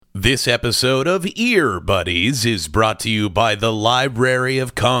This episode of Earbuddies is brought to you by the Library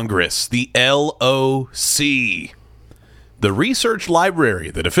of Congress, the LOC. The research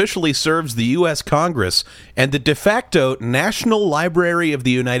library that officially serves the U.S. Congress and the de facto National Library of the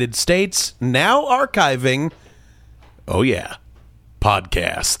United States, now archiving, oh yeah,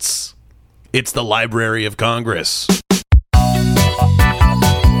 podcasts. It's the Library of Congress.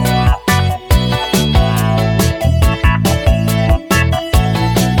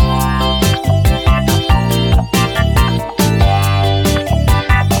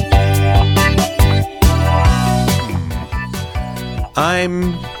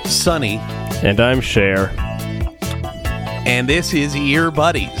 I'm Sonny. And I'm Cher. And this is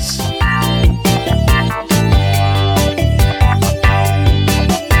Earbuddies.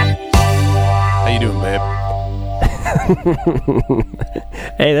 How you doing, babe?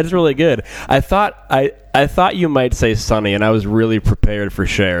 Hey, that's really good. I thought you might say Sonny, and I was really prepared for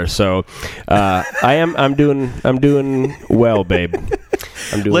Cher. So, I'm doing well, babe.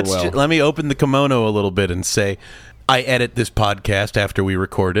 I'm doing well. Let me open the kimono a little bit and say, I edit this podcast after we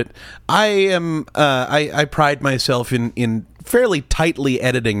record it. I pride myself in fairly tightly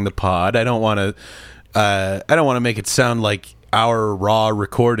editing the pod. I don't want to make it sound like our raw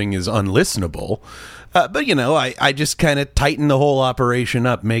recording is unlistenable. But you know, I just kind of tighten the whole operation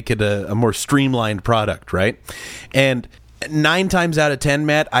up, make it a more streamlined product, right? And 9 times out of 10,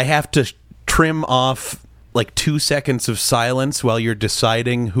 Matt, I have to trim off like 2 seconds of silence while you're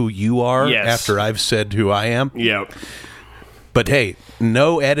deciding who you are. Yes. After I've said who I am. Yep. But hey,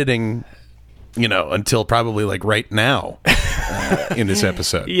 no editing, until probably like right now in this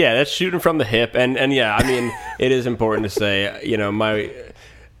episode. Yeah, that's shooting from the hip. And yeah, I mean, it is important to say,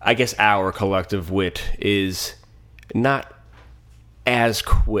 I guess our collective wit is not as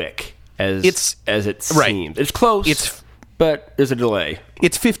quick as it seems. Right. It's close. But there's a delay.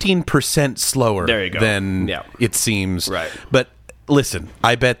 It's 15% slower there you go. than it seems. Right. But listen,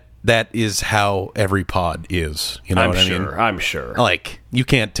 I bet that is how every pod is. You know what I mean? I'm sure. Like, you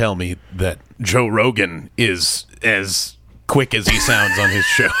can't tell me that Joe Rogan is as quick as he sounds on his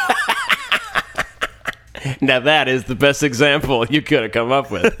show. Now that is the best example you could have come up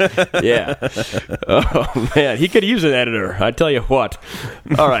with. Yeah. Oh, man. He could use an editor. I tell you what.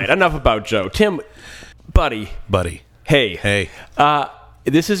 All right. Enough about Joe. Tim, buddy. Hey.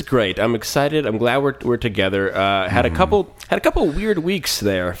 This is great. I'm excited. I'm glad we're together. Had a couple weird weeks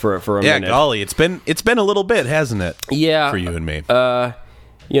there for a minute. Yeah, golly, it's been a little bit, hasn't it? Yeah. For you and me. And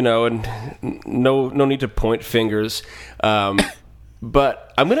no need to point fingers.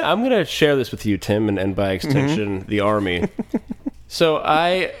 But I'm gonna share this with you, Tim, and by extension, the Army. So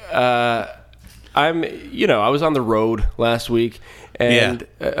I was on the road last week, and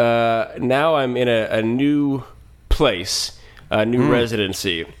now I'm in a new place, a new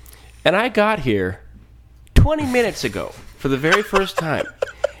residency, and I got here 20 minutes ago for the very first time,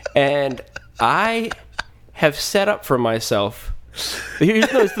 and I have set up for myself.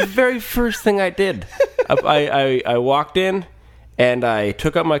 It's the very first thing I did. I walked in, and I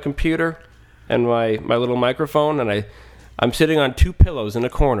took up my computer and my little microphone, and I'm sitting on 2 pillows in a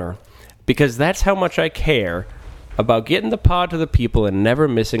corner because that's how much I care about getting the pod to the people and never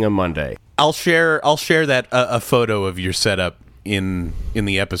missing a Monday. I'll share that a photo of your setup in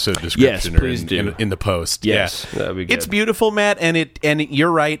the episode description. Yes, please do. In the post. Yes, yeah. that'd be good. It's beautiful, Matt, and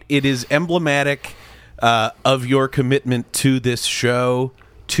you're right. It is emblematic of your commitment to this show,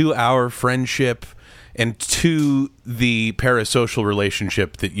 to our friendship, and to the parasocial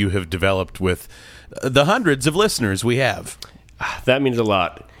relationship that you have developed with the hundreds of listeners we have. That means a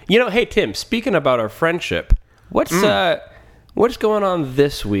lot. Hey Tim, speaking about our friendship, what's going on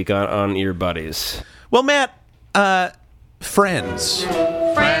this week on Earbuddies? Well, Matt, friends.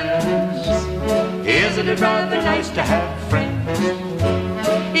 Friends, isn't it rather nice to have friends?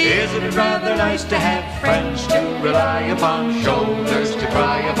 Isn't it rather nice to have friends to rely upon, shoulders to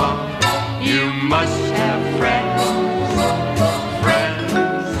cry upon? You must have friends.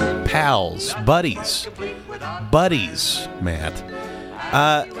 Pals, buddies, Matt.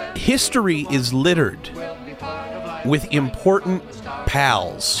 History is littered with important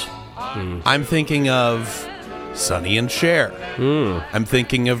pals. I'm thinking of Sonny and Cher. I'm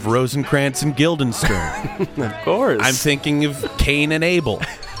thinking of Rosencrantz and Guildenstern. Of course. I'm thinking of Cain and Abel.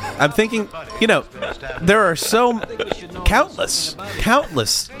 I'm thinking, there are countless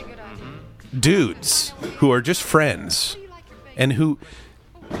dudes who are just friends and who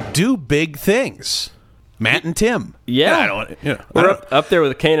do big things. Matt and Tim. Yeah. We're up there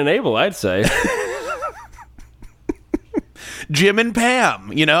with Cain and Abel, I'd say. Jim and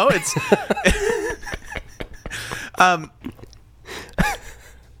Pam, it's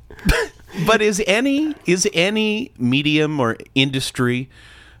But is any medium or industry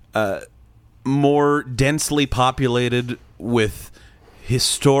more densely populated with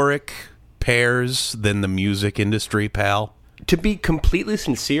historic pairs than the music industry, pal? To be completely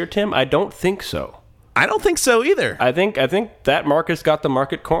sincere, Tim, I don't think so. I don't think so either. I think that Marcus got the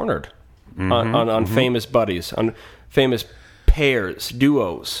market cornered on famous buddies, on famous pairs,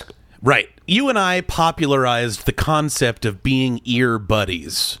 duos. Right. You and I popularized the concept of being ear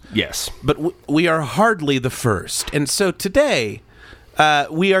buddies. Yes. But we are hardly the first. And so today,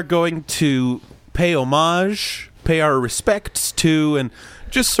 we are going to pay homage, pay our respects to, and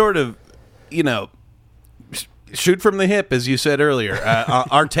just sort of, shoot from the hip, as you said earlier,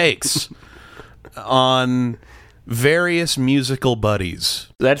 our takes on various musical buddies.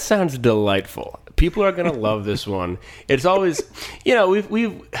 That sounds delightful. People are going to love this one. It's always,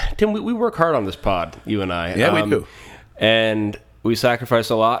 Tim, we work hard on this pod, you and I. Yeah, we do. And we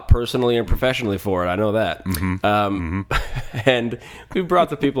sacrifice a lot personally and professionally for it. I know that. And we brought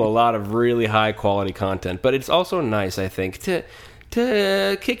the people a lot of really high quality content. But it's also nice, I think,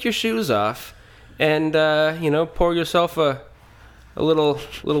 to kick your shoes off and, pour yourself a little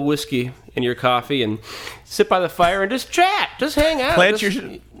whiskey in your coffee and sit by the fire and just chat, just hang out.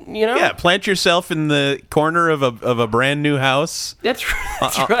 Plant yourself in the corner of a brand new house. That's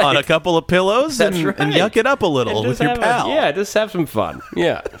right. On a couple of pillows and yuck it up a little with your pal. Just have some fun.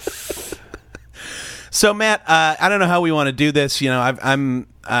 Yeah. So Matt, I don't know how we want to do this.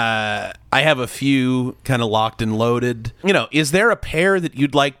 I have a few kind of locked and loaded. Is there a pair that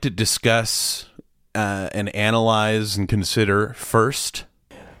you'd like to discuss and analyze and consider first?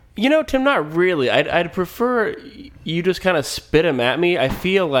 Tim, not really. I'd prefer you just kind of spit them at me. I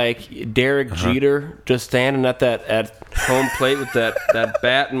feel like Derek Jeter just standing at home plate with that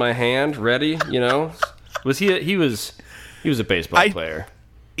bat in my hand, ready. Was he was a baseball player.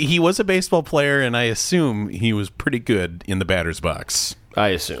 He was a baseball player, and I assume he was pretty good in the batter's box. I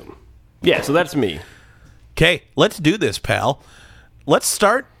assume. Yeah, so that's me. Okay, let's do this, pal. Let's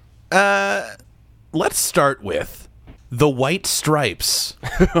start with the White Stripes,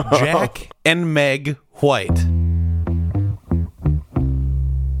 Jack and Meg White.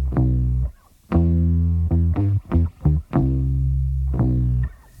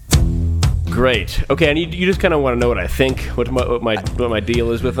 Great. Okay, and you just kind of want to know what I think, what my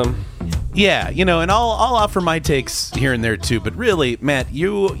deal is with them. Yeah, and I'll offer my takes here and there too. But really, Matt,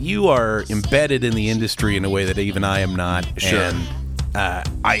 you are embedded in the industry in a way that even I am not. Sure. And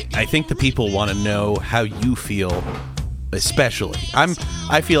I think the people want to know how you feel. Especially,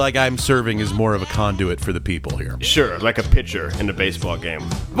 I feel like I'm serving as more of a conduit for the people here. Sure, like a pitcher in a baseball game.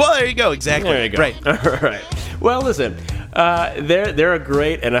 Well, there you go. Exactly. There you go. Right. All right. Well, listen, they're a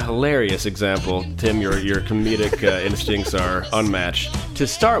great and a hilarious example. Tim, your comedic instincts are unmatched to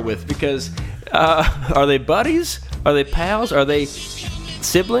start with because are they buddies? Are they pals? Are they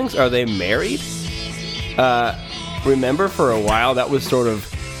siblings? Are they married? Remember, for a while that was sort of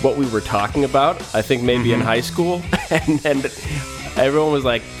what we were talking about, I think maybe in high school, and everyone was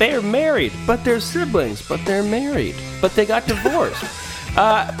like, they're married, but they're siblings, but they're married, but they got divorced.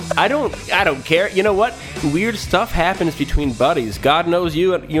 I don't care. You know what? Weird stuff happens between buddies. God knows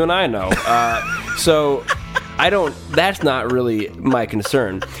you and I know. So that's not really my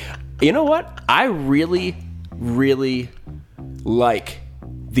concern. You know what? I really, really like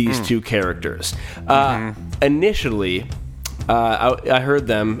these two characters. Initially, I heard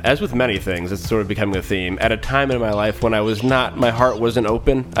them, as with many things, it's sort of becoming a theme, at a time in my life when my heart wasn't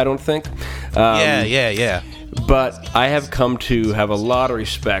open, I don't think. Yeah. But I have come to have a lot of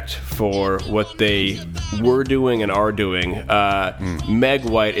respect for what they were doing and are doing. Meg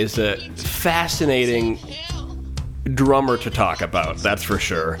White is a fascinating drummer to talk about, that's for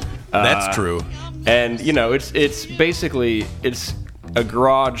sure. That's true. And, it's basically, it's a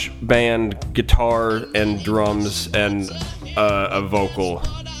garage band, guitar and drums and a vocal,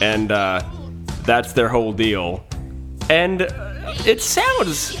 and that's their whole deal. And it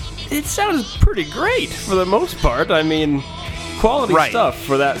sounds pretty great for the most part. I mean, quality stuff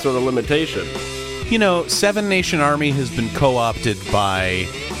for that sort of limitation. Seven Nation Army has been co-opted by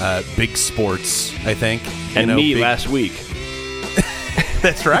Big Sports, I think. And me last week.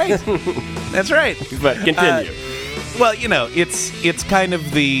 That's right. That's right. But continue. Well, it's kind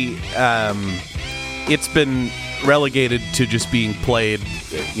of the it's been relegated to just being played,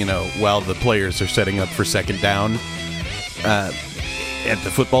 while the players are setting up for second down at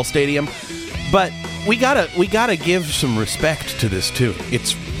the football stadium. But we gotta give some respect to this tune.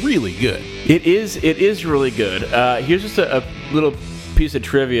 It's really good. It is really good. Here's just a little piece of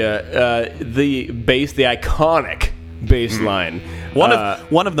trivia. The iconic bass line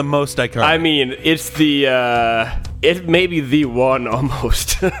One of the most iconic. I mean, it's the it may be the one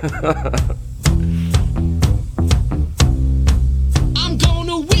almost. I'm going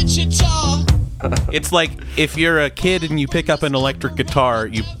to Wichita. It's like if you're a kid and you pick up an electric guitar,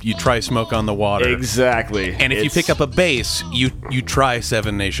 you try Smoke on the Water. Exactly. And if you pick up a bass, you try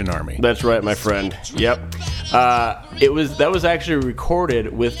Seven Nation Army. That's right, my friend. Yep. That was actually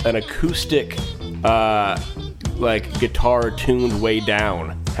recorded with an acoustic, like guitar tuned way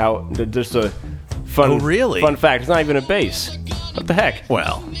down. Just a fun. Oh, really? Fun fact. It's not even a bass. What the heck?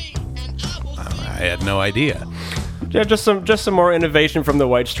 Well, I had no idea. Yeah, just some more innovation from the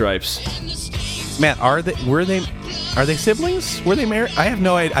White Stripes. Matt, are they siblings? Were they married? I have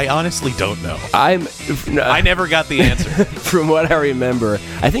no idea. I honestly don't know. I never got the answer. From what I remember,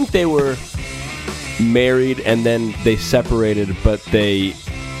 I think they were married and then they separated, but they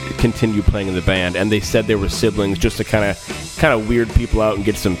continued playing in the band. And they said they were siblings just to kind of weird people out and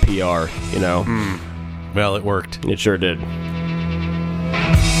get some PR. You know. Well, it worked. It sure did.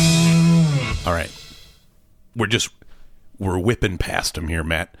 All right, we're whipping past them here,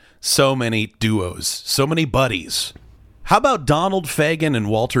 Matt. So many duos, so many buddies. How about Donald Fagen and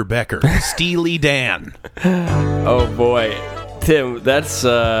Walter Becker? Steely Dan. Oh boy, Tim, that's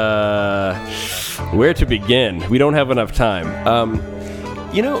where to begin. We don't have enough time.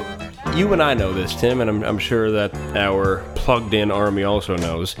 You and I know this, Tim, and I'm sure that our plugged-in army also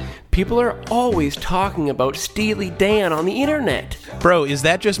knows. People are always talking about Steely Dan on the internet. Bro, is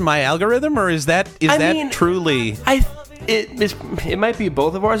that just my algorithm, or is that truly? It might be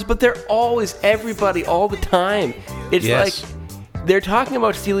both of ours, but they're always everybody all the time. It's like they're talking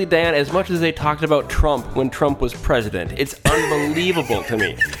about Steely Dan as much as they talked about Trump when Trump was president. It's unbelievable to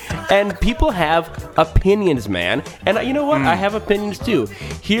me. And people have opinions, man. And you know what? I have opinions too.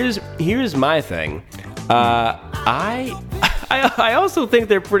 Here's my thing. I also think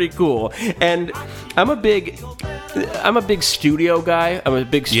they're pretty cool. And I'm a big studio guy. I'm a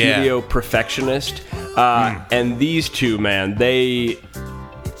big studio perfectionist. And these two, man, they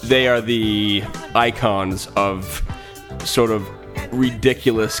are the icons of sort of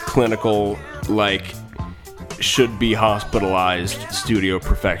ridiculous clinical, like, should be hospitalized studio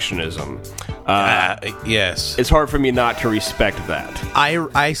perfectionism. Yes. It's hard for me not to respect that.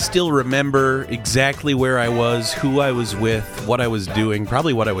 I still remember exactly where I was, who I was with, what I was doing,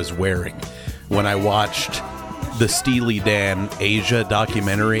 probably what I was wearing when I watched the Steely Dan Asia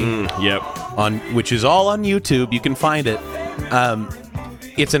documentary. Yep. Which is all on YouTube. You can find it.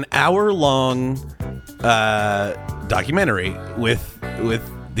 It's an hour-long documentary with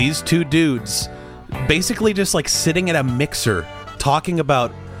these two dudes basically just like sitting at a mixer talking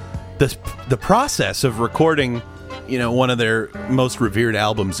about the process of recording, one of their most revered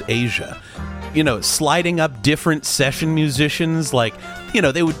albums, Asia. Sliding up different session musicians, like,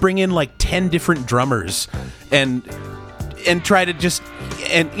 they would bring in like 10 different drummers and try to just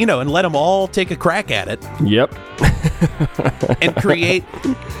and let them all take a crack at it. Yep. And create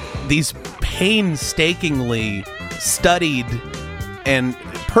these painstakingly studied and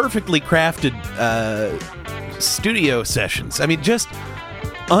perfectly crafted studio sessions. I mean, just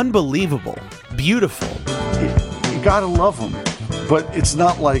unbelievable, beautiful. You gotta love them, but it's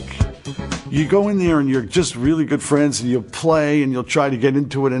not like you go in there and you're just really good friends and you'll play and you'll try to get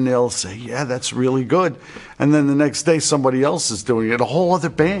into it and they'll say, yeah, that's really good. And then the next day somebody else is doing it, a whole other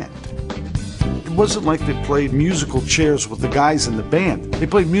band. It wasn't like they played musical chairs with the guys in the band. They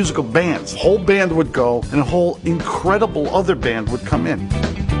played musical bands. The whole band would go and a whole incredible other band would come in.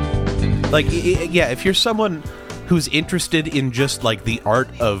 Like, yeah, if you're someone who's interested in just like the art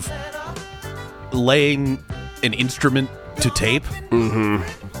of laying an instrument to tape, and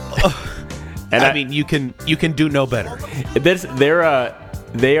I mean, you can do no better. They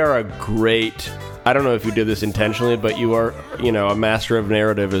are a great. I don't know if you did this intentionally, but you are, a master of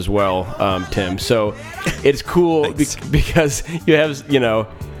narrative as well, Tim. So it's cool because you have,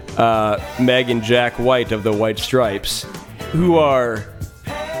 Meg and Jack White of the White Stripes, who are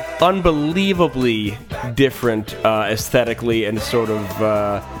unbelievably different aesthetically and sort of,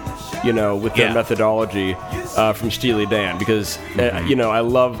 with their methodology from Steely Dan. Because, I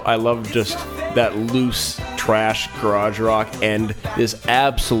love just that loose trash garage rock and this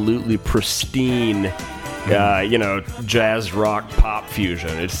absolutely pristine, jazz rock pop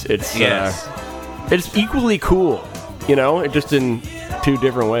fusion. It's equally cool, just in two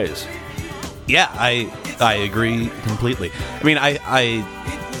different ways. Yeah, I agree completely. I mean, I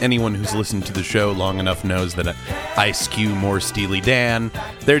anyone who's listened to the show long enough knows that I skew more Steely Dan.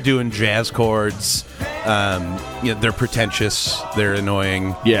 They're doing jazz chords. They're pretentious. They're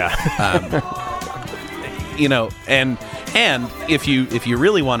annoying. Yeah. And And if you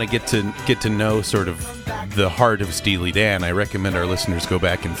really want to get to know sort of the heart of Steely Dan, I recommend our listeners go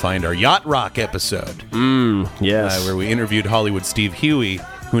back and find our Yacht Rock episode. Yes. Where we interviewed Hollywood Steve Huey,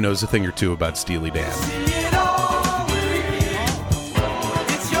 who knows a thing or two about Steely Dan.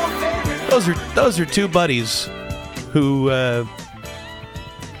 Those are two buddies who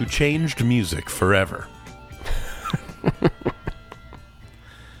changed music forever.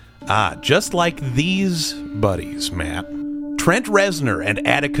 Just like these buddies, Matt. Trent Reznor and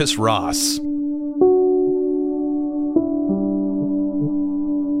Atticus Ross.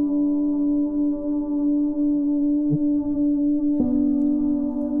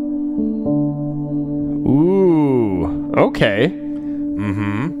 Ooh, okay.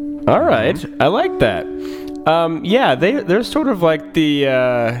 Mm-hmm. All right, I like that. Yeah, they're sort of like the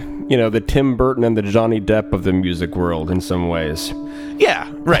the Tim Burton and the Johnny Depp of the music world in some ways.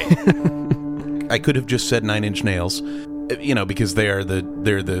 Yeah, right. I could have just said Nine Inch Nails, because they're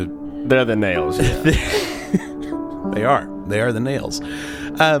the nails. Yeah. They are the nails.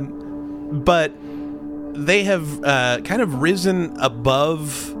 But they have kind of risen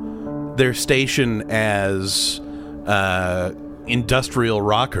above their station as industrial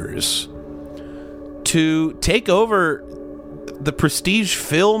rockers to take over the prestige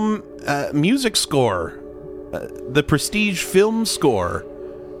film music score, the prestige film score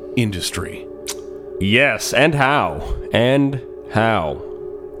industry. Yes, and how?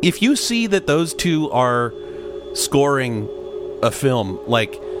 If you see that those two are scoring a film,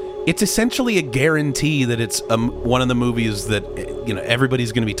 like, it's essentially a guarantee that it's one of the movies that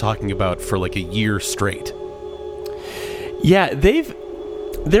everybody's going to be talking about for like a year straight. Yeah,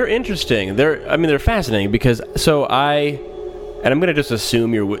 they're interesting. They're fascinating because I'm going to just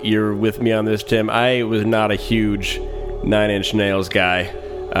assume you're with me on this, Tim. I was not a huge Nine Inch Nails guy.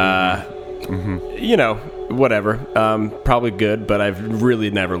 Whatever. Probably good, but I've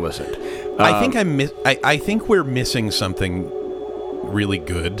really never listened. I think we're missing something really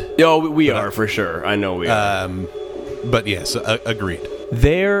good. Oh, we are for sure. I know we are. But yes, agreed.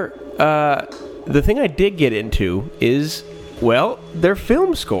 The thing I did get into is, their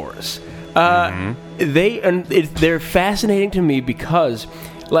film scores. They're fascinating to me because,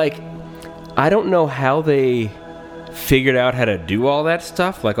 I don't know how they figured out how to do all that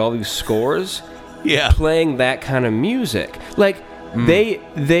stuff, like all these scores. Yeah, playing that kind of music.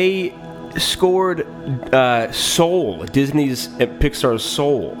 They scored Soul, Disney's Pixar's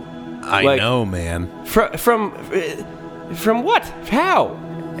Soul. I know, man. From what? How?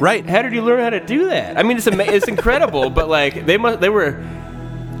 Right. How did you learn how to do that? I mean, it's incredible, but they were.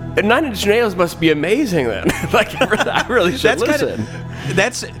 Nine Inch Nails must be amazing then. I really should listen.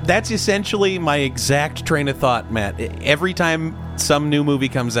 That's essentially my exact train of thought, Matt. Every time some new movie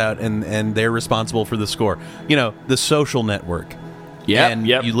comes out and they're responsible for the score, The Social Network. Yeah, and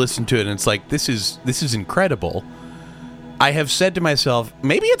you listen to it and it's like, this is incredible. I have said to myself,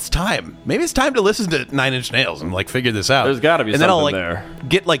 maybe it's time to listen to Nine Inch Nails and figure this out. There's got to be something there.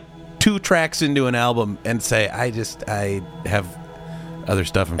 And then I'll get 2 tracks into an album and say, I have other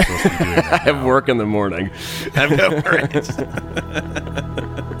stuff I'm supposed to be doing. I have work in the morning. I've got work.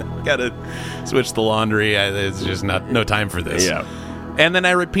 Gotta switch the laundry. It's just no time for this. Yeah. And then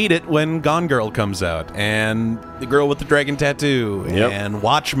I repeat it when Gone Girl comes out, and The Girl with the Dragon Tattoo, and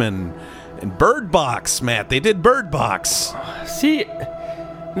Watchmen, and Bird Box, Matt. They did Bird Box. See,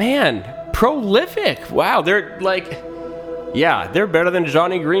 man, prolific. Wow, they're they're better than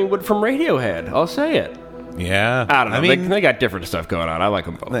Johnny Greenwood from Radiohead. I'll say it. Yeah. I don't know. They got different stuff going on. I like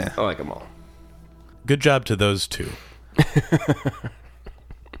them both. I like them all. Good job to those two.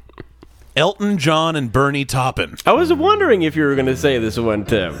 Elton John and Bernie Taupin. I was wondering if you were going to say this one,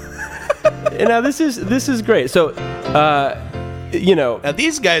 Tim. Now this is great. So, now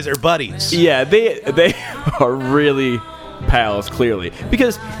these guys are buddies. Yeah, they are really pals, clearly.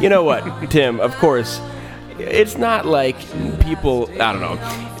 Because you know what, Tim? Of course, it's not like people. I don't know.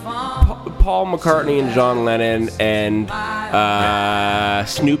 Paul McCartney and John Lennon and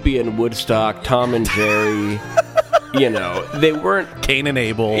Snoopy and Woodstock, Tom and Jerry. They weren't Cain and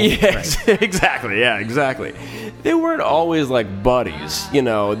Abel. Yes, right. Exactly. Yeah, exactly. They weren't always like buddies.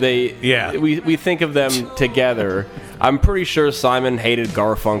 We think of them together. I'm pretty sure Simon hated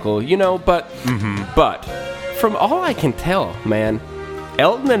Garfunkel. But from all I can tell, man,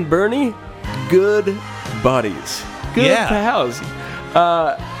 Elton and Bernie, good buddies, good pals.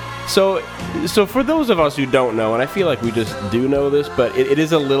 So for those of us who don't know, and I feel like we just do know this, but it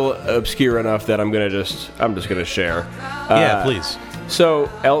is a little obscure enough that I'm just gonna share. Yeah, please. So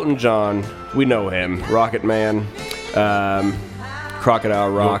Elton John, we know him, Rocket Man, Crocodile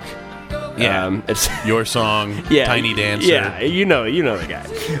Rock. Yeah, it's your song, Tiny Dancer. Yeah, you know the guy.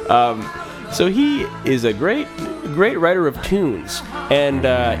 So he is a great writer of tunes,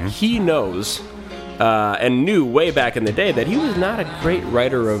 and he knows and knew way back in the day that he was not a great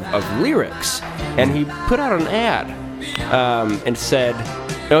writer of lyrics. And he put out an ad and said,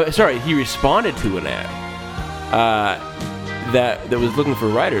 he responded to an ad that was looking for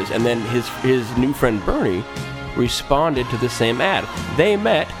writers, and then his new friend Bernie responded to the same ad. They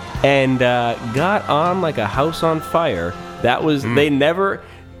met and got on like a house on fire. That was neither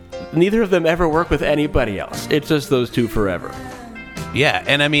of them ever worked with anybody else. It's just those two forever. Yeah,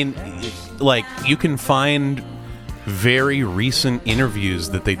 and I mean, like, you can find very recent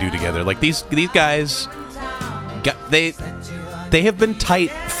interviews that they do together. Like, these guys, they have been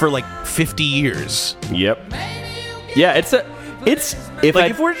tight for like 50 years. Yep. Yeah,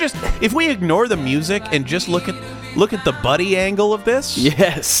 if we ignore the music and just look at the buddy angle of this.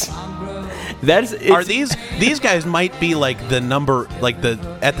 Yes. These guys might be like the number, like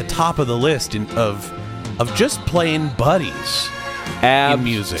at the top of the list of just plain buddies in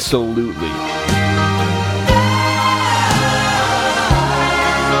music. Absolutely.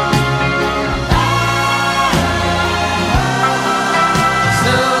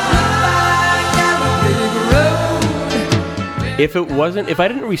 If I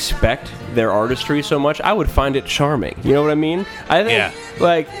didn't respect their artistry so much, I would find it charming. You know what I mean? I think,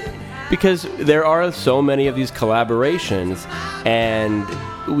 because there are so many of these collaborations, and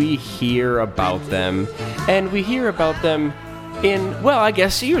we hear about them, in, well, I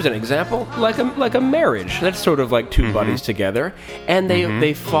guess here's an example, like a marriage. That's sort of like two buddies together, and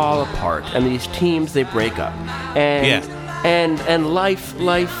they fall apart, and these teams, they break up, and life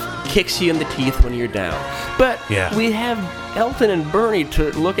kicks you in the teeth when you're down. But we have Elton and Bernie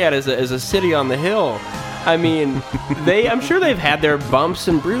to look at as a city on the hill. I mean, I'm sure they've had their bumps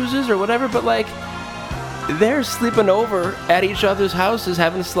and bruises or whatever, but like, they're sleeping over at each other's houses,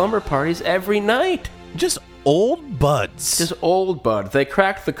 having slumber parties every night. Just old buds. They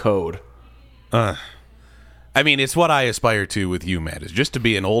cracked the code. I mean, it's what I aspire to with you, Matt, is just to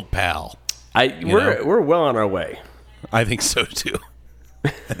be an old pal. We're well on our way. I think so too.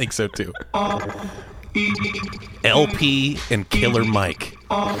 LP and Killer Mike.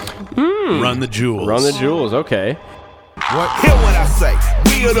 Run the Jewels. Okay. Hear what I say.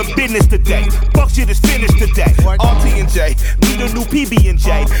 We are the business today. Fuck shit is finished today. RT&J, we the new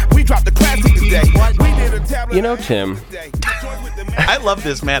PB&J. We dropped the classic today. We did a tablet. You know, Tim, I love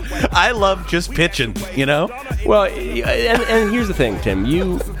this, man. I love just pitching, you know? Well, and here's the thing, Tim.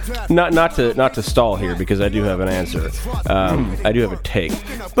 You not to stall here, because I do have an answer. I do have a take.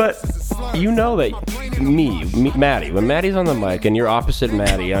 But you know that Maddie, when Maddie's on the mic and you're opposite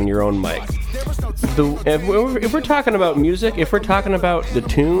Maddie on your own mic, if we're talking about music, if we're talking about the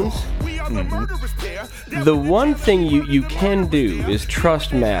tunes, the one thing you can do is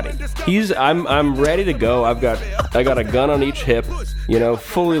trust Maddie. I'm ready to go. I got a gun on each hip,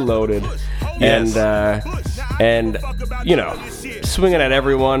 fully loaded, yes. and swinging at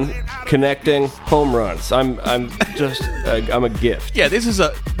everyone, connecting, home runs. I'm a gift. Yeah, this is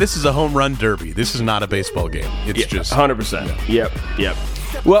a home run derby. This is not a baseball game. It's just 100%. Yep.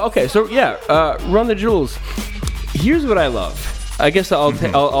 Well, okay, so Run the Jewels. Here's what I love. I guess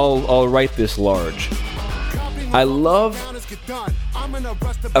I'll write this large. I love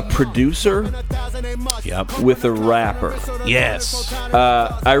a producer with a rapper. Yes.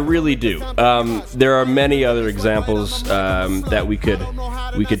 I really do. There are many other examples that we could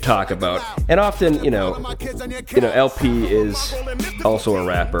talk about, and often, LP is also a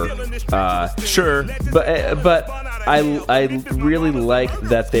rapper. Sure, but I really like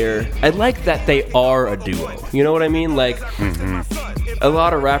that they are a duo. You know what I mean? Like, a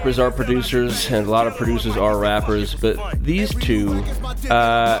lot of rappers are producers, and a lot of producers are rappers, but these two,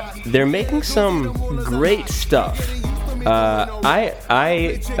 they're making some great stuff. I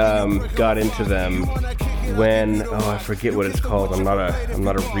got into them when I forget what it's called. I'm not a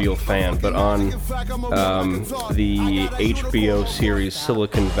real fan, but on the HBO series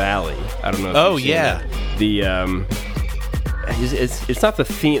Silicon Valley. I don't know. If you've seen it. It's not the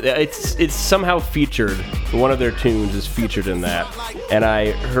theme. It's somehow featured. One of their tunes is featured in that, and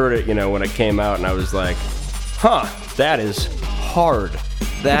I heard it, when it came out, and I was like, "Huh, that is hard.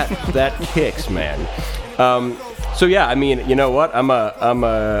 That kicks, man." So yeah, I mean, you know what? I'm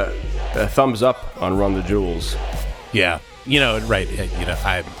a thumbs up on Run the Jewels. Yeah, right.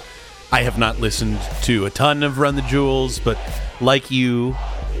 I have not listened to a ton of Run the Jewels, but like you,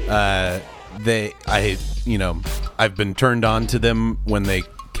 I've been turned on to them when they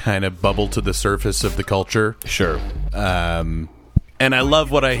kind of bubble to the surface of the culture. Sure. and I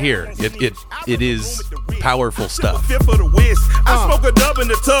love what I hear. It is powerful stuff. Fifth of the West. I smoke a dub in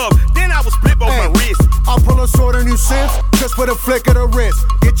the tub, then I was flip on my wrist. I'll pull a sword on you since, just for the flick of the wrist.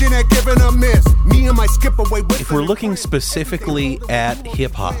 Get you that giving a miss. Me and my skip away with. If we're looking specifically at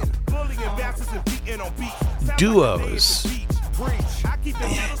hip hop, duos,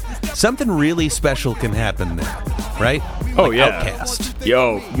 something really special can happen there, right? Oh, Like yeah.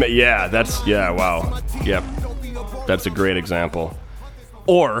 Outkast. Wow. Yep. That's a great example.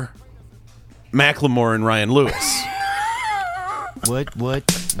 Or Macklemore and Ryan Lewis. What?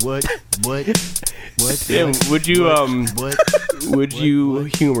 Tim, would you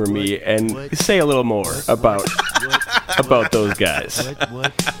humor me and say a little more about those guys?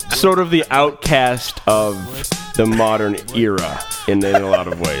 Sort of the outcast of the modern era in a lot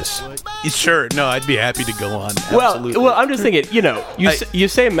of ways. Sure, no, I'd be happy to go on. Absolutely. Well, I'm just thinking, you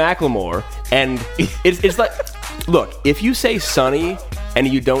say Macklemore, and it's like, look, if you say Sonny and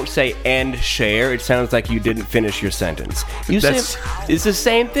you don't say and Cher, it sounds like you didn't finish your sentence. It's the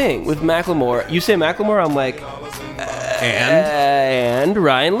same thing with Macklemore. You say Macklemore, I'm like, and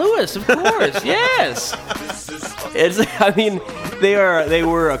Ryan Lewis, of course, yes. They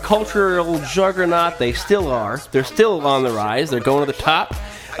were a cultural juggernaut. They still are. They're still on the rise. They're going to the top.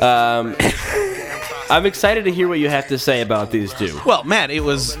 I'm excited to hear what you have to say about these two. Well, Matt, it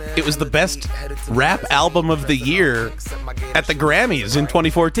was the best rap album of the year at the Grammys in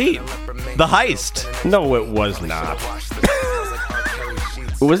 2014. The Heist. No, it was not.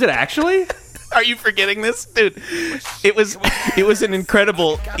 Was it actually? Are you forgetting this, dude? It was an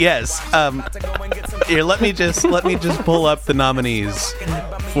incredible yes. Here, let me just pull up the nominees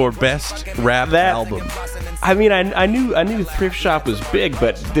for best rap album. I mean, I knew Thrift Shop was big,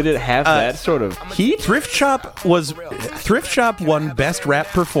 but did it have that sort of heat? Thrift Shop won best rap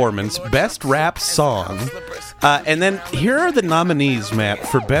performance, best rap song, and then here are the nominees, Matt,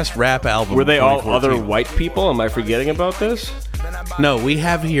 for best rap album. Were they all other white people? Am I forgetting about this? No, we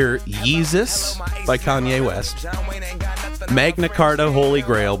have here Yeezus by Kanye West, Magna Carta Holy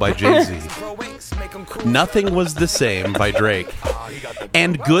Grail by Jay-Z, Nothing Was the Same by Drake,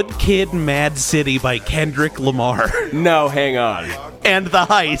 and Good Kid Mad City by Kendrick Lamar. No, hang on. And The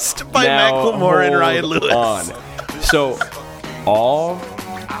Heist by Macklemore and Ryan Lewis. On. So, all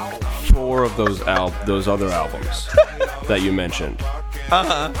four of those other albums that you mentioned.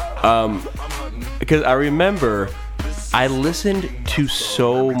 Because I remember I listened to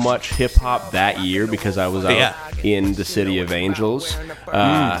so much hip hop that year because I was out in the City of Angels,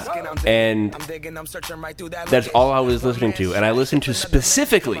 and that's all I was listening to. And I listened to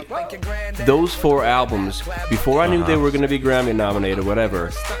specifically those four albums before I knew they were going to be Grammy nominated or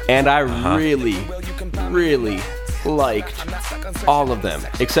whatever. And I really liked all of them,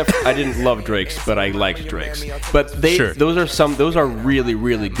 except I didn't love Drake's, but I liked Drake's. But those are really,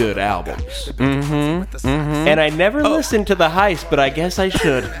 really good albums. And I never listened to The Heist, but I guess I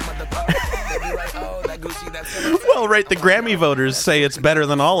should. Well, right, the Grammy voters say it's better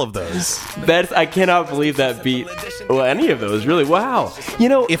than all of those. I cannot believe that beat any of those, really. Wow. You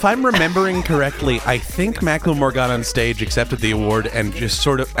know, if I'm remembering correctly, I think Macklemore got on stage, accepted the award, and just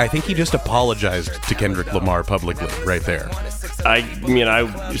I think he just apologized to Kendrick Lamar publicly right there. I mean,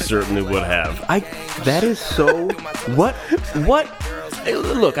 I certainly would have. That is so... What?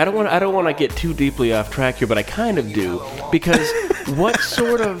 Look, I don't want to get too deeply off track here, but I kind of do, because what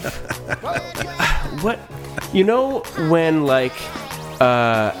sort of... You know when, like,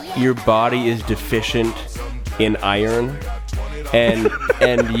 your body is deficient in iron, and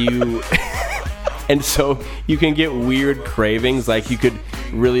you... And so you can get weird cravings, like you could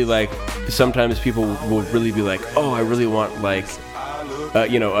really, like, sometimes people will really be like, oh, I really want, like,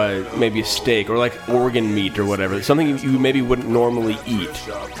 maybe a steak or like organ meat or whatever. Something you maybe wouldn't normally eat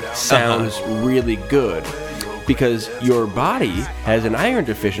sounds really good because your body has an iron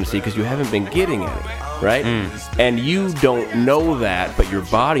deficiency because you haven't been getting any, right? And you don't know that, but your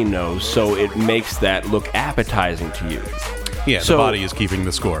body knows, so it makes that look appetizing to you. Yeah, so, the body is keeping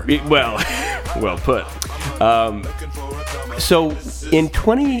the score. Well put. So in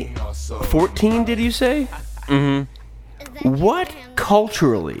 2014, did you say? What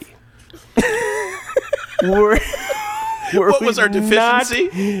culturally what was our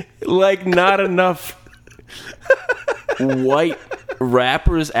deficiency? Not enough white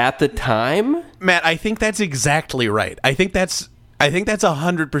rappers at the time? Matt, I think that's exactly right. I think that's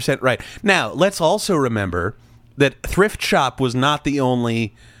 100% right. Now, let's also remember that Thrift Shop was not the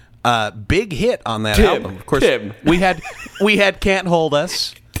only big hit on that album. Of course, we had Can't Hold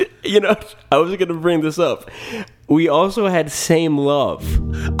Us. You know, I was going to bring this up. We also had Same Love.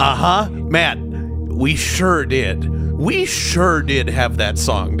 Matt, we sure did. We sure did have that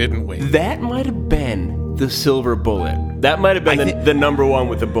song, didn't we? That might have been the Silver Bullet. That might have been the number one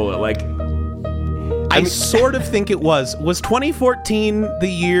with the bullet. Like, I sort of think it was. Was 2014 the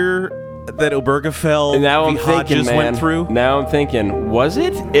year that Obergefell now v. I'm thinking, Hodges man. went through? Now I'm thinking, was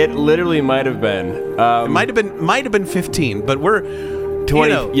it? It literally might have been. It might have been 15, but we're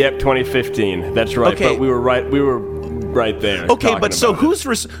 20. Yep, 2015. That's right. Okay. But we were right there. Okay, but so talking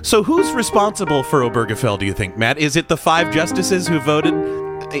about who's responsible for Obergefell? Do you think, Matt? Is it the 5 justices who voted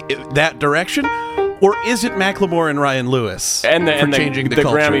that direction, or is it Macklemore and Ryan Lewis and for changing the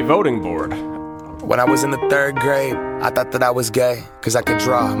culture? Grammy voting board? When I was in the 3rd grade, I thought that I was gay, cause I could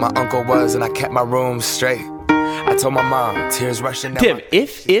draw. My uncle was, and I kept my room straight. I told my mom, tears rushing down. Tim,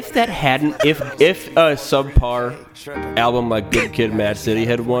 if that hadn't, if a subpar album like Good Kid, Mad City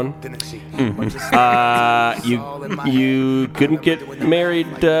had won, you couldn't get married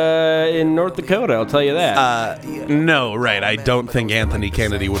in North Dakota. I'll tell you that. No, right. I don't think Anthony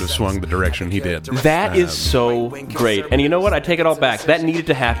Kennedy would have swung the direction he did. That is so great. And you know what? I take it all back. That needed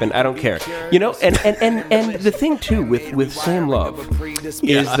to happen. I don't care. You know, and the thing too with Same Love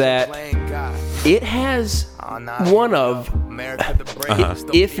is that it has one of,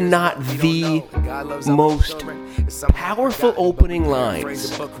 if not the most powerful opening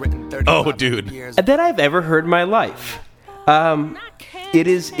lines Oh, dude. that I've ever heard in my life. It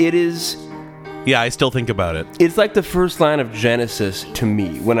is. Yeah, I still think about it. It's like the first line of Genesis to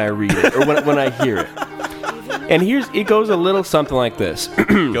me when I read it or when I hear it. And it goes a little something like this.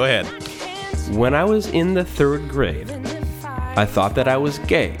 Go ahead. When I was in the 3rd grade, I thought that I was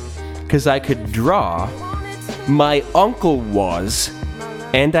gay because I could draw. My uncle was,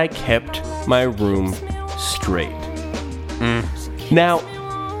 and I kept my room straight. Now,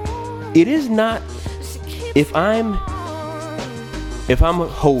 it is not if I'm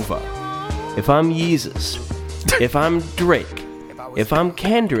Hova, if I'm Yeezus, if I'm Drake, if I'm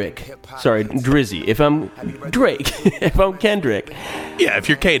Kendrick, sorry, Drizzy, if I'm Drake, if I'm Kendrick. Yeah, if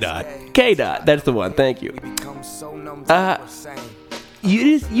you're K-Dot. K-Dot, that's the one, thank you.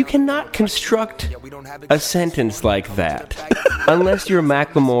 You cannot construct a sentence like that unless you're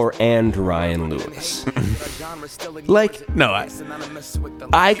Macklemore and Ryan Lewis. Like, No,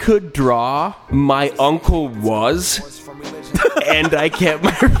 I could draw, my uncle was, and I kept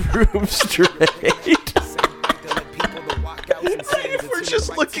my room straight. we're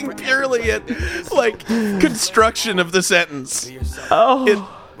just looking purely at, like, construction of the sentence.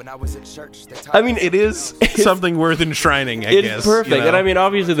 Oh. I mean, It is something worth enshrining, I it's guess. perfect. you know? And I mean,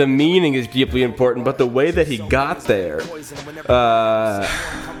 obviously the meaning is deeply important, but the way that he got there,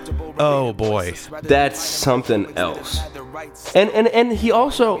 Oh, boy. that's something else. And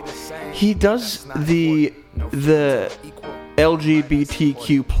he does the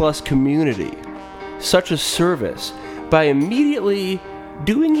LGBTQ plus community such a service by immediately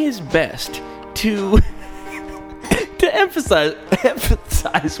doing his best to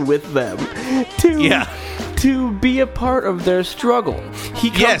emphasize with them, to be a part of their struggle.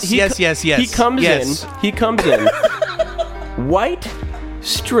 Yes. He comes in white,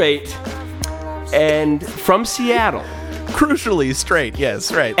 straight, and from Seattle. Crucially straight,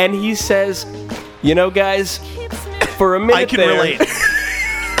 yes, right. And he says, you know, guys, for a minute I can there, relate.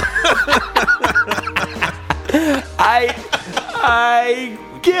 I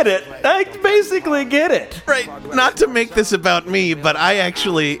get it. I basically get it. Right, not to make this about me, but I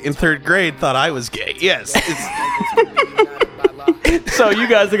actually, in 3rd grade, thought I was gay. Yes. So you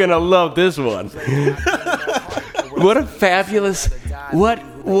guys are going to love this one. What a fabulous... What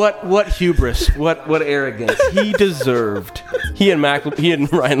hubris. What arrogance. He and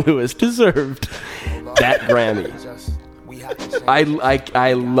Ryan Lewis deserved that Grammy.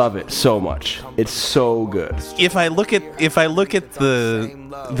 I love it so much. It's so good. If I look at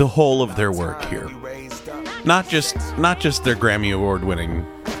the whole of their work here, not just their Grammy Award winning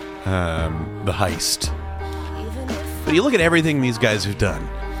The Heist, but you look at everything these guys have done.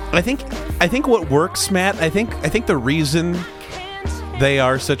 I think what works, Matt, I think the reason they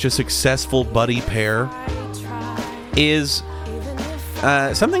are such a successful buddy pair is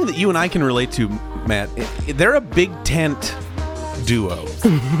something that you and I can relate to, Matt. They're a big tent duo.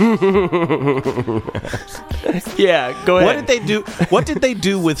 Yeah, go ahead. What did they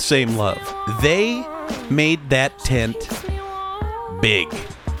do with Same Love? They made that tent big.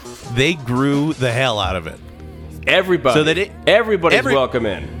 They grew the hell out of it. Everybody. So that everybody's welcome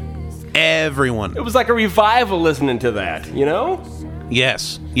in. Everyone. It was like a revival listening to that, you know?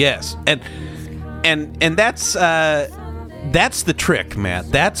 Yes. And that's the trick, Matt.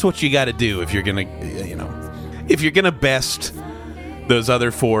 That's what you got to do if you're going to best those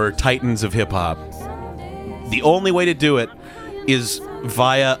other 4 titans of hip hop. The only way to do it is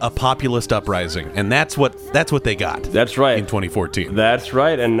via a populist uprising, and that's what they got. That's right. In 2014. That's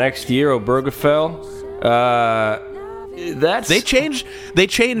right. And next year, Obergefell. They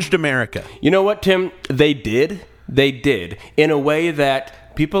changed America. You know what, Tim? They did in a way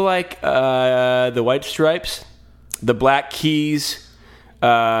that people like the White Stripes, the Black Keys,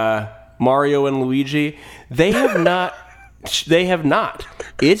 Mario and Luigi, they have not. They have not.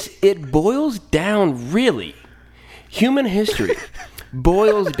 It boils down, really. Human history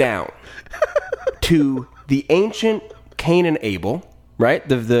boils down to the ancient Cain and Abel, right?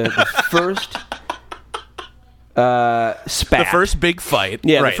 The first spat. The first big fight.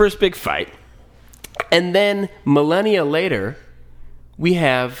 Yeah, right. The first big fight. And then millennia later, we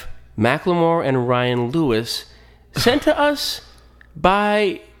have Macklemore and Ryan Lewis sent to us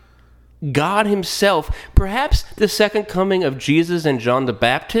by God himself, perhaps the second coming of Jesus and John the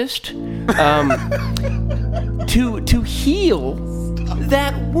Baptist, to heal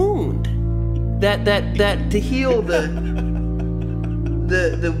that wound, that to heal the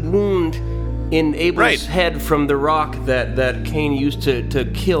wound in Abel's head from the rock that Cain used to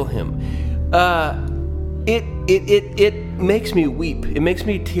kill him. It makes me weep. It makes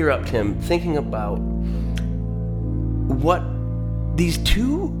me tear up, Tim, thinking about what these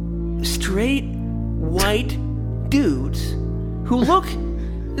two straight white dudes who look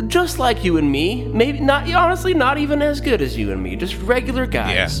just like you and me, maybe not, honestly, not even as good as you and me, just regular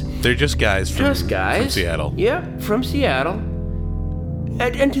guys. Yeah, they're just guys from Seattle. Yeah, from Seattle.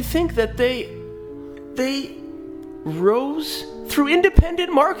 And to think that they rose through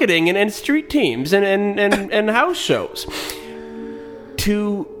independent marketing and street teams and house shows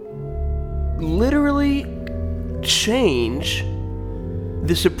to literally change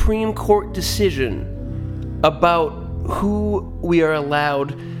the Supreme Court decision about who we are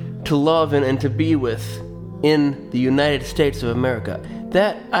allowed to love and to be with in the United States of America.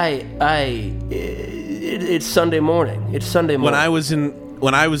 That it's Sunday morning. It's Sunday morning.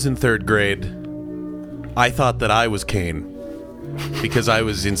 When I was in third grade, I thought that I was Cain because I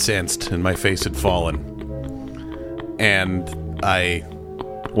was incensed and my face had fallen, and I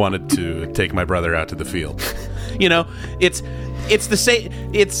wanted to take my brother out to the field. You know, it's the same.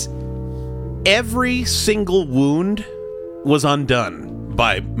 It's every single wound was undone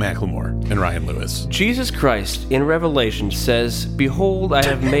by Macklemore and Ryan Lewis. Jesus Christ in Revelation says, "Behold, I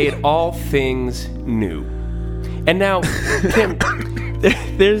have made all things new." And now, Tim,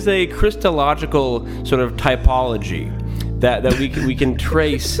 there's a Christological sort of typology that we can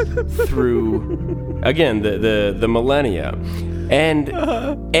trace through, again, the millennia, and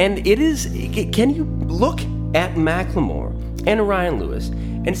it is. Can you look at Macklemore and Ryan Lewis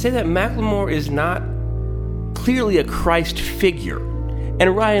and say that Macklemore is not clearly a Christ figure,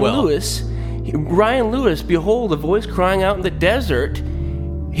 and Ryan Lewis, behold, a voice crying out in the desert.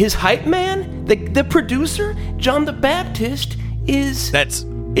 His hype man, the producer, John the Baptist, it's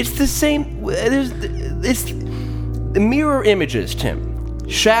the same. It's mirror images, Tim.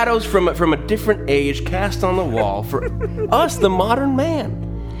 Shadows from a different age cast on the wall for us, the modern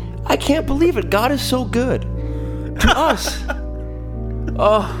man. I can't believe it. God is so good to us.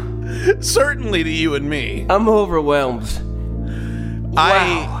 Oh, certainly to you and me. I'm overwhelmed.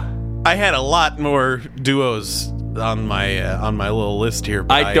 Wow. I had a lot more duos on my little list here.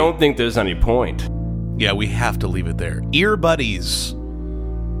 But I don't think there's any point. Yeah, we have to leave it there. Earbuddies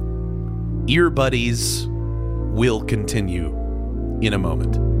will continue in a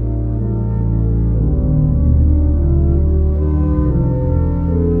moment.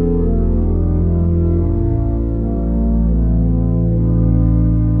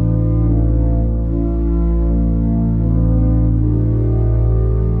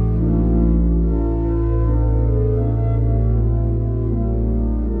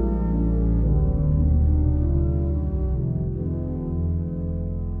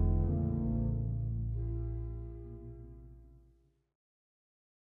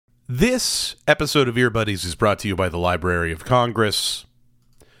 This episode of Earbuddies is brought to you by the Library of Congress.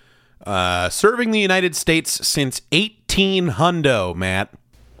 Serving the United States since 1800, Matt.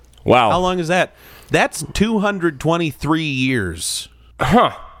 Wow. How long is that? That's 223 years.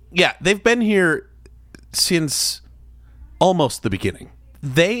 Huh. Yeah, they've been here since almost the beginning.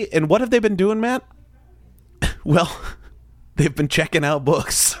 And what have they been doing, Matt? Well, they've been checking out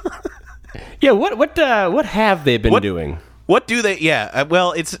books. Yeah, what have they been doing? What do they? Yeah,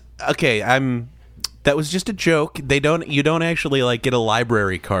 well, it's okay. That was just a joke. You don't actually get a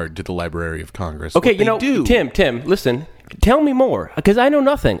library card to the Library of Congress. Okay, do. Tim, listen. Tell me more, because I know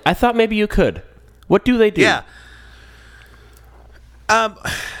nothing. I thought maybe you could. What do they do? Yeah.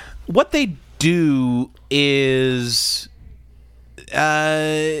 What they do is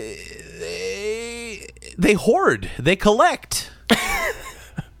they hoard, they collect.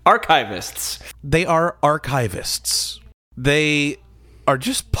 Archivists. They are archivists. They are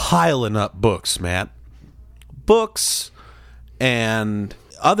just piling up books, Matt. Books and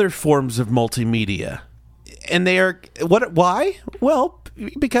other forms of multimedia. And they are... Why? Well,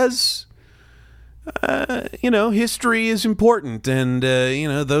 because... history is important, and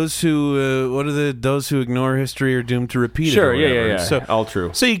those who those who ignore history are doomed to repeat it. Sure, or whatever. yeah. So, all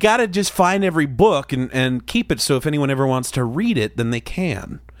true. So you got to just find every book and keep it. So if anyone ever wants to read it, then they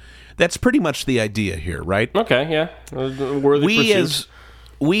can. That's pretty much the idea here, right? Okay, yeah. Worthy pursuit.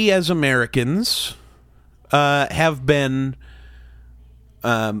 We as Americans have been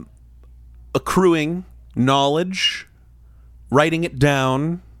accruing knowledge, writing it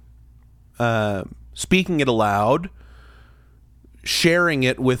down, speaking it aloud, sharing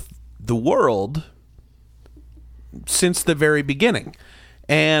it with the world since the very beginning.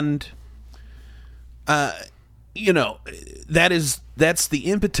 And, that's the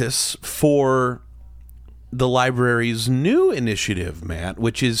impetus for the library's new initiative, Matt,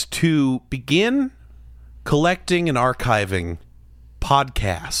 which is to begin collecting and archiving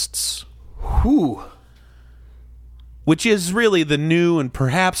podcasts. Whew. Which is really the new and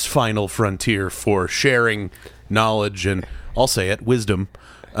perhaps final frontier for sharing knowledge and, I'll say it, wisdom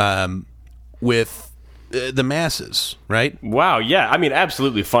with the masses, right? Wow, yeah. I mean,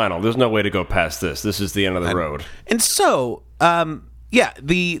 absolutely final. There's no way to go past this. This is the end of the road. And so,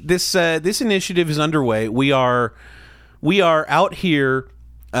 this initiative is underway. We are out here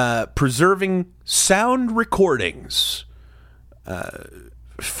preserving sound recordings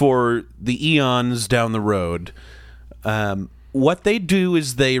for the eons down the road. What they do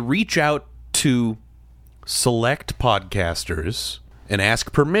is they reach out to select podcasters and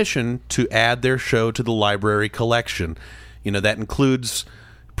ask permission to add their show to the library collection. That includes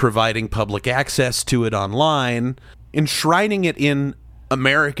providing public access to it online, enshrining it in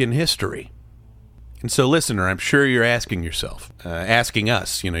American history. And so, listener, I'm sure you're asking yourself, asking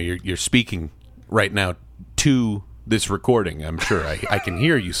us, you're speaking right now to this recording. I'm sure I can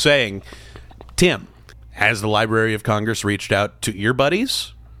hear you saying, Tim, has the Library of Congress reached out to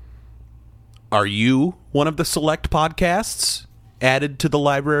Earbuddies? Are you one of the select podcasts added to the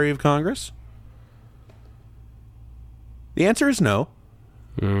Library of Congress? The answer is no.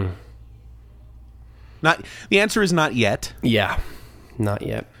 The answer is not yet. Yeah, not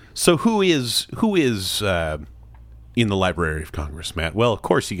yet. So who is in the Library of Congress, Matt? Well, of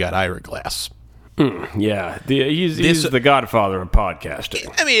course you got Ira Glass. Yeah, he's the godfather of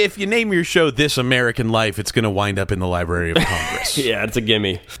podcasting. I mean, if you name your show This American Life, it's going to wind up in the Library of Congress. Yeah, it's a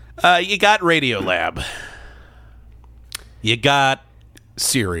gimme. You got Radiolab. You got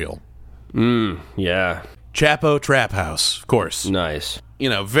Serial. Yeah. Chapo Trap House, of course. Nice.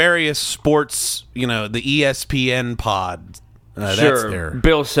 Various sports, the ESPN pod. Sure. That's there.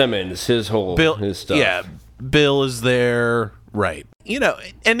 Bill Simmons, his stuff. Yeah, Bill is there. Right.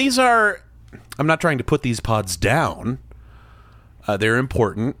 And these are... I'm not trying to put these pods down. They're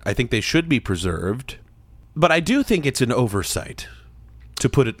important. I think they should be preserved. But I do think it's an oversight, to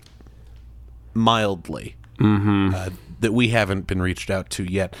put it mildly, that we haven't been reached out to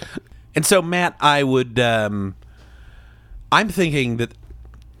yet. And so, Matt, I'm thinking that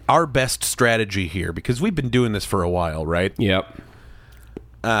our best strategy here, because we've been doing this for a while, right? Yep.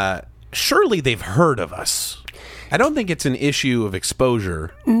 Surely they've heard of us. I don't think it's an issue of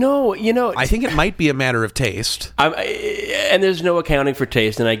exposure. No, I think it might be a matter of taste. And there's no accounting for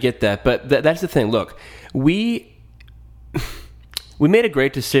taste, and I get that. But that's the thing. Look, we made a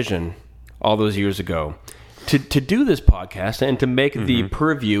great decision all those years ago to do this podcast and to make the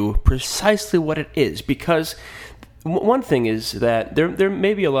purview precisely what it is. Because one thing is that there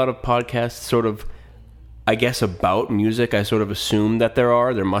may be a lot of podcasts sort of, I guess, about music. I sort of assume that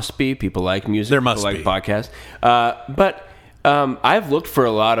there must be. People like music. There must people be. Like podcasts. But I've looked for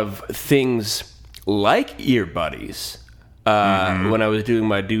a lot of things like Earbuddies when I was doing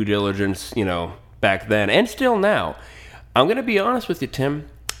my due diligence, back then and still now. I'm going to be honest with you, Tim.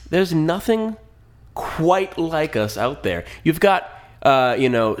 There's nothing quite like us out there. You've got,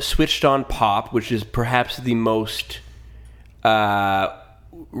 Switched On Pop, which is perhaps the most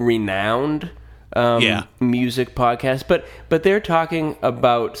renowned music podcast, but they're talking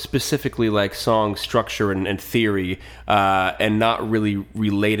about specifically like song structure and theory, and not really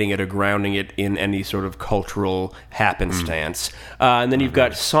relating it or grounding it in any sort of cultural happenstance. And then you've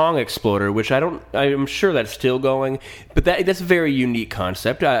got Song Exploder, which I'm sure that's still going, but that's a very unique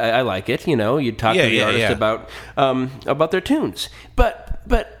concept. I like it. You talk to the artist about their tunes, but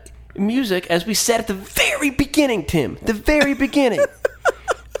music, as we said at the very beginning, Tim, the very beginning,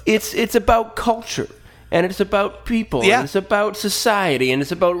 it's about culture. And it's about people, and it's about society, and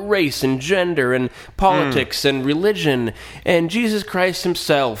it's about race and gender and politics and religion and Jesus Christ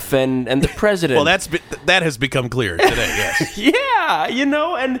himself and the president. Well, that has become clear today, yes. Yeah,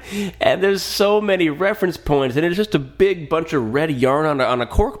 and there's so many reference points, and it's just a big bunch of red yarn on a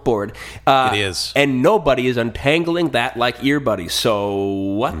corkboard. It is. And nobody is untangling that like Earbuddies. So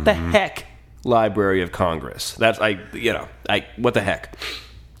what the heck, Library of Congress? What the heck?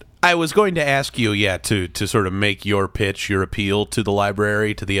 I was going to ask you, to sort of make your pitch, your appeal to the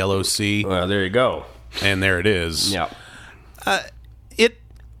library, to the LOC. Well, there you go. And there it is. Yeah.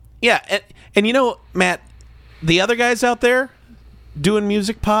 And Matt, the other guys out there doing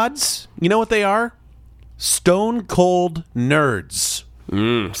music pods, you know what they are? Stone cold nerds.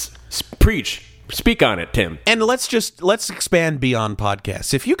 Preach. Speak on it, Tim. And let's expand beyond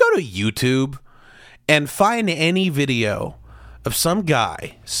podcasts. If you go to YouTube and find any video of some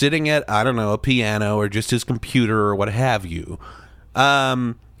guy sitting at, I don't know, a piano or just his computer or what have you,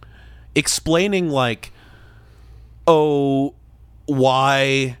 explaining like, why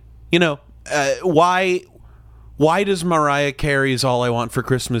does Mariah Carey's All I Want for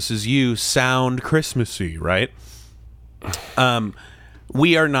Christmas Is You sound Christmassy, right?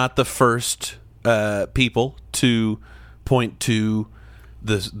 We are not the first people to point to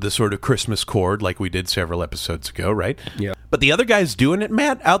the sort of Christmas chord like we did several episodes ago, right? Yeah. But the other guys doing it,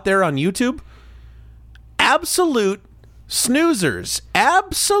 Matt, out there on YouTube, absolute snoozers,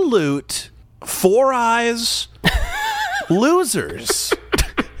 absolute four eyes losers.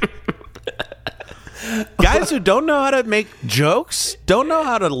 Guys who don't know how to make jokes, don't know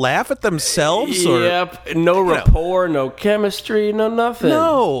how to laugh at themselves. No rapport, no chemistry, no nothing.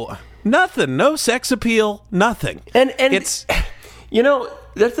 No, nothing. No sex appeal, nothing. And it's...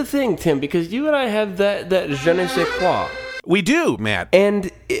 that's the thing, Tim, because you and I have that je ne sais quoi. We do, Matt. And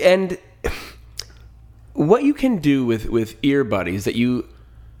what you can do with Earbuddies that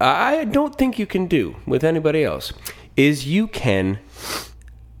I don't think you can do with anybody else is you can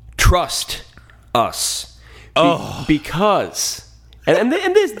trust us. Because... And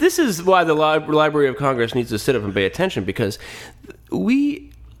this is why the Library of Congress needs to sit up and pay attention, because we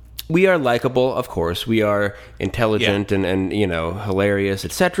are likable, of course. We are intelligent and hilarious,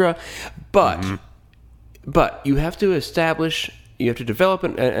 etc. But you have to develop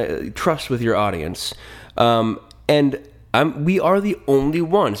trust with your audience. We are the only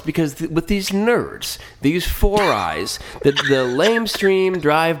ones, because with these nerds, these four eyes, the lamestream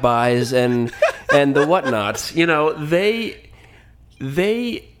drive-bys and the whatnots,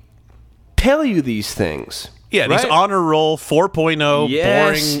 they tell you these things. Yeah, right? These honor roll 4.0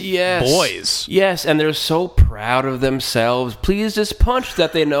 boring boys. Yes, and they're so proud of themselves. Please just punch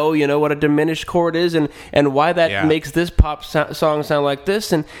that they know, what a diminished chord is and why that makes this pop song sound like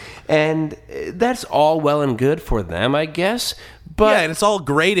this. And that's all well and good for them, I guess. But and it's all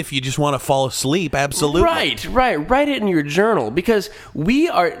great if you just want to fall asleep, absolutely. Right. Write it in your journal, because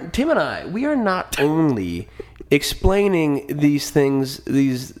Tim and I, we are not only explaining these things,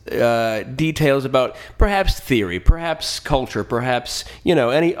 these details about perhaps theory, perhaps culture, perhaps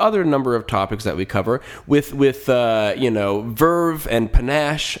any other number of topics that we cover with verve and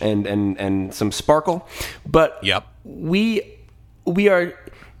panache and some sparkle. But we're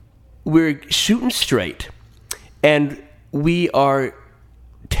shooting straight, and we are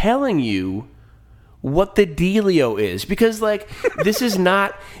telling you what the dealio is, because this is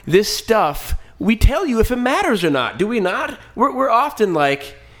not this stuff. We tell you if it matters or not, do we not? We're often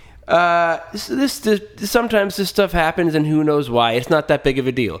like, sometimes this stuff happens and who knows why. It's not that big of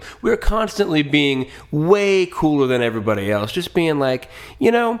a deal. We're constantly being way cooler than everybody else, just being like,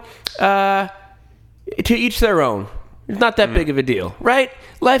 to each their own. It's not that big of a deal, right?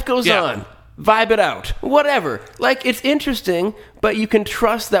 Life goes on. Vibe it out. Whatever. It's interesting, but you can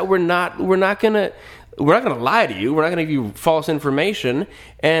trust that we're not gonna lie to you. We're not going to give you false information.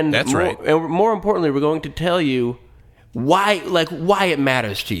 And that's right. And more importantly, we're going to tell you why it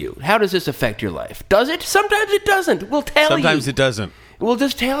matters to you. How does this affect your life? Does it? Sometimes it doesn't. We'll tell you. Sometimes it doesn't. We'll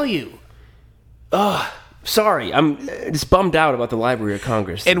just tell you. Sorry, I'm just bummed out about the Library of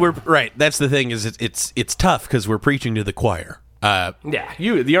Congress. And we're right. That's the thing, is it's tough because we're preaching to the choir.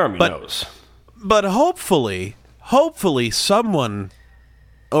 The Army knows. But hopefully someone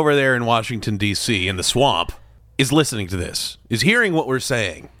over there in Washington, D.C., in the swamp, is listening to this, is hearing what we're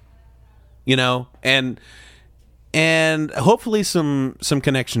saying, and hopefully some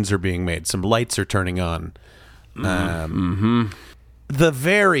connections are being made, some lights are turning on. The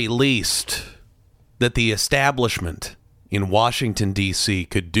very least that the establishment in Washington, D.C.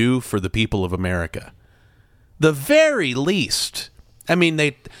 could do for the people of America, the very least, I mean,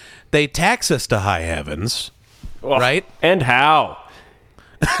 they tax us to high heavens, right? And how?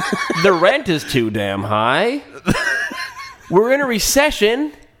 The rent is too damn high. We're in a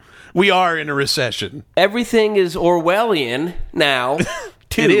recession. We are in a recession. Everything is Orwellian now.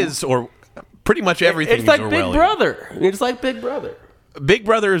 Too. It is, or pretty much everything It's like is Big Orwellian. Brother. It's like Big Brother. Big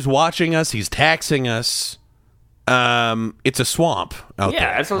Brother is watching us. He's taxing us. It's a swamp out there.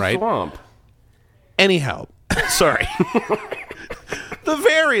 Yeah, it's a right? swamp. Anyhow, sorry. The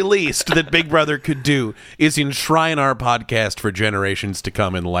very least that Big Brother could do is enshrine our podcast for generations to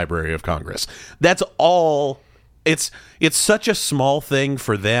come in the Library of Congress. That's all. It's such a small thing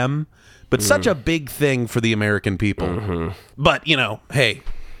for them, but such a big thing for the American people. Mm-hmm. But, you know, hey,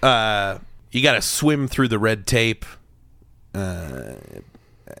 you got to swim through the red tape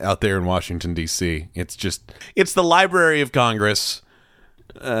out there in Washington, D.C. It's the Library of Congress.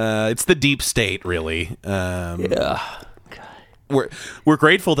 It's the deep state, really. Yeah. We're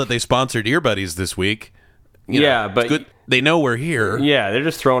grateful that they sponsored Earbuddies this week. You know, but good. They know we're here. Yeah, they're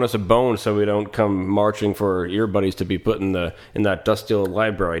just throwing us a bone so we don't come marching for Earbuddies to be put in that dusty old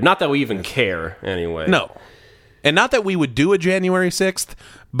library. Not that we even care, anyway. No, and not that we would do a January 6th,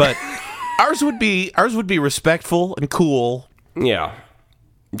 but ours would be respectful and cool. Yeah,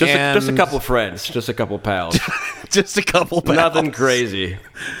 just a couple friends, just a couple pals, just a couple pals. Nothing crazy.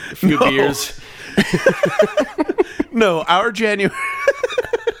 A few beers. No, our January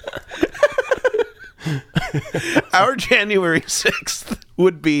 6th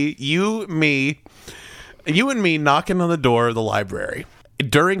would be you and me knocking on the door of the library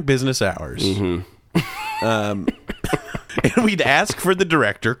during business hours. Mm-hmm. And we'd ask for the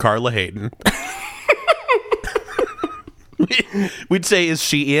director, Carla Hayden. We'd say, "Is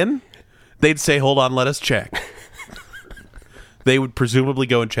she in?" They'd say, "Hold on, let us check." They would presumably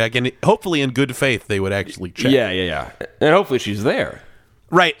go and check, and hopefully in good faith they would actually check. Yeah. And hopefully she's there.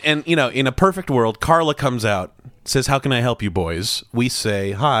 Right, and, you know, in a perfect world, Carla comes out, says, "How can I help you, boys?" We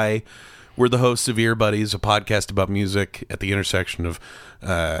say, "Hi, we're the hosts of Earbuddies, a podcast about music at the intersection of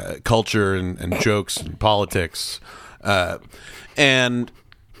culture and jokes and politics. And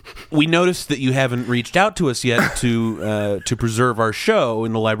we noticed that you haven't reached out to us yet to preserve our show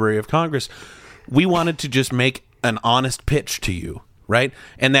in the Library of Congress. We wanted to just make an honest pitch to you." Right?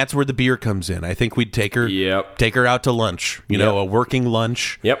 And that's where the beer comes in. I think we'd take her out to lunch, you know, a working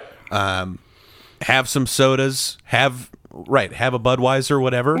lunch. Yep. Have some sodas, have a Budweiser,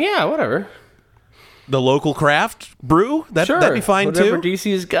 whatever. Yeah, whatever. The local craft brew, that'd be fine whatever too.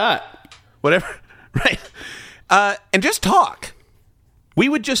 DC's got. Whatever. Right. And just talk. We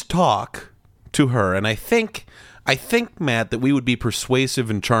would just talk to her, and I think Matt, that we would be persuasive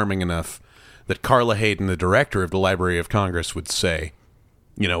and charming enough that Carla Hayden, the director of the Library of Congress, would say,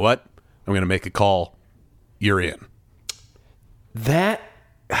 "You know what? I'm going to make a call. You're in." That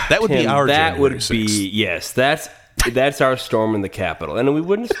would be our That January would 6th. be, yes. That's our storm in the Capitol. And we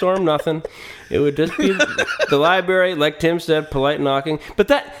wouldn't storm nothing. It would just be the library, like Tim said, polite knocking. But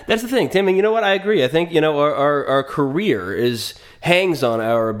that's the thing, Tim. And you know what? I agree. I think, you know, our career hangs on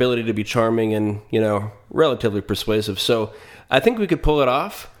our ability to be charming and, you know, relatively persuasive. So I think we could pull it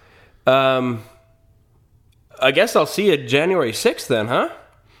off. I guess I'll see you January 6th then, huh?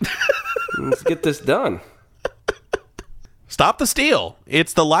 Let's get this done. Stop the steal.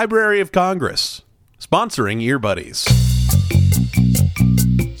 It's the Library of Congress, sponsoring Earbuddies.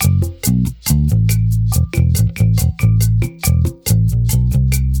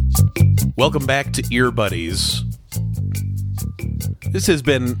 Welcome back to Earbuddies. This has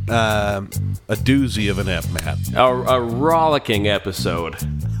been a doozy of an ep, Matt. A rollicking episode.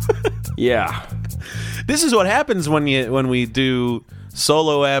 Yeah. This is what happens when we do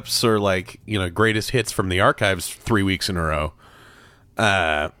solo eps or, like, you know, greatest hits from the archives 3 weeks in a row.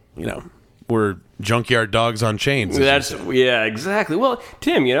 You know, we're junkyard dogs on chains. Yeah, exactly. Well,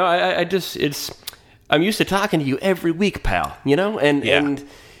 Tim, you know, I'm used to talking to you every week, pal. You know, and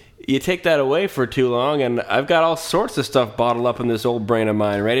you take that away for too long, and I've got all sorts of stuff bottled up in this old brain of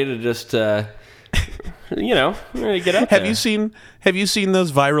mine, ready to just, you know, ready to get up there. Have you seen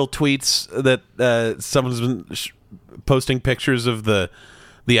those viral tweets that someone's been posting pictures of the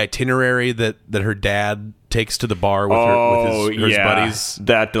itinerary that her dad takes to the bar with his buddies?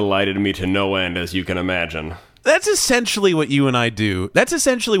 That delighted me to no end, as you can imagine. That's essentially what you and I do. That's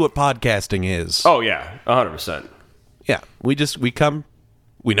essentially what podcasting is. Oh yeah, 100%. Yeah, we come.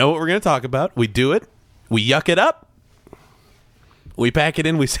 We know what we're going to talk about. We do it. We yuck it up. We pack it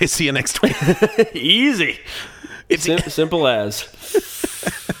in. We say, "See you next week." Easy. It's simple as.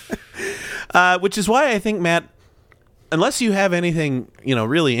 Which is why I think, Matt, unless you have anything,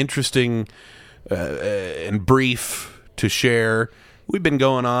 really interesting and brief to share, we've been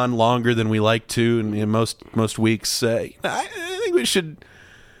going on longer than we like to, and in most weeks. I think we should,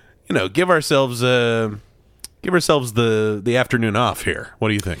 give ourselves the afternoon off here. What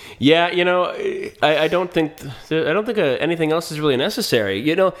do you think? Yeah, I don't think anything else is really necessary.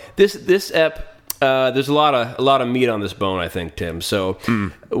 This ep. There's a lot of meat on this bone, I think, Tim. So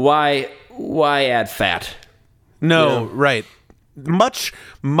why add fat? No, right. Much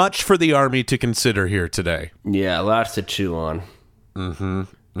for the Army to consider here today. Yeah, lots to chew on. Mm-hmm.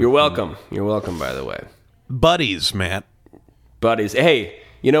 You're welcome. You're welcome, by the way. Buddies, Matt. Buddies. Hey,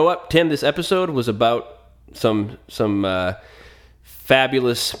 you know what, Tim? This episode was about some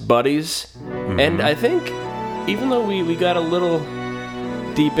fabulous buddies, and I think even though we got a little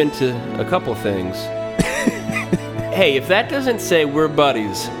deep into a couple things, hey, if that doesn't say we're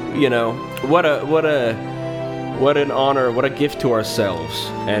buddies, what an honor, what a gift to ourselves,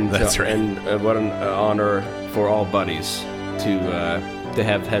 and that's right. And what an honor for all buddies to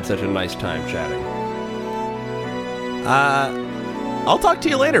have had such a nice time chatting. I'll talk to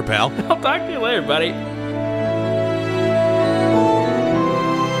you later, pal. I'll talk to you later, buddy.